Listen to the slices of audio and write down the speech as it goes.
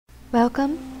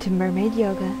Welcome to Mermaid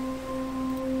Yoga.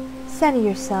 Center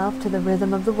yourself to the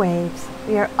rhythm of the waves.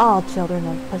 We are all children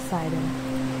of Poseidon.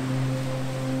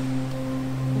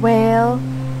 Whale,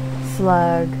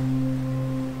 slug,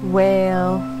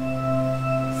 whale,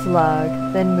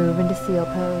 slug, then move into seal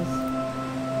pose.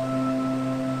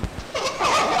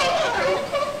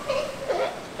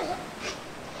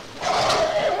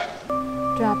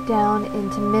 Drop down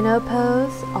into minnow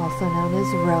pose, also known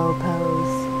as row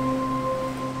pose.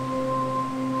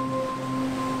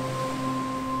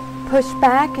 Push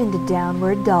back into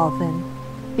downward dolphin.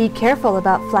 Be careful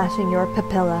about flashing your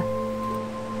papilla.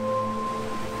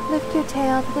 Lift your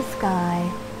tail to the sky.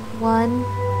 1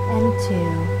 and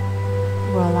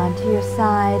 2. Roll onto your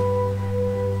side.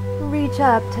 Reach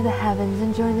up to the heavens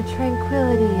and join the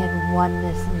tranquility and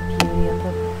oneness and beauty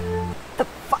of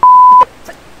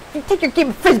You take your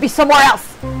game of frisbee somewhere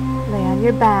else! Lay on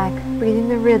your back, breathing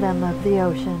the rhythm of the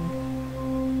ocean.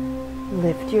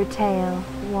 Lift your tail.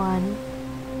 1,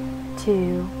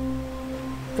 2,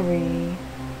 3,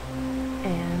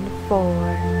 and 4.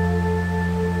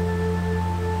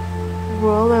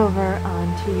 Roll over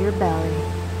onto your belly.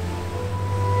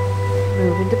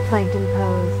 Move into plankton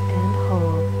pose and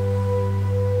hold.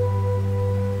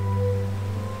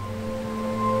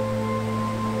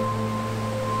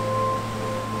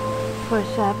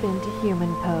 Push up into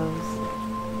human pose.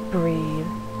 Breathe.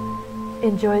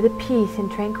 Enjoy the peace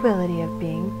and tranquility of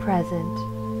being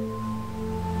present.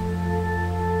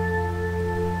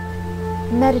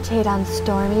 Meditate on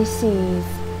stormy seas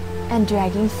and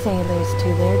dragging sailors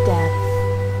to their deaths.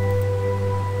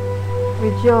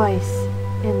 Rejoice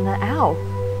in the ow,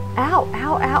 ow,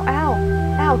 ow, ow, ow,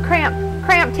 ow, cramp,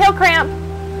 cramp, tail cramp.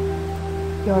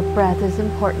 Your breath is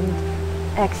important.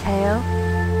 Exhale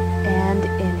and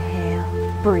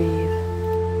inhale. Breathe.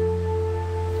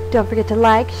 Don't forget to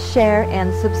like, share,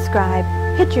 and subscribe.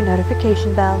 Hit your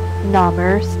notification bell.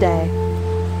 Namerste.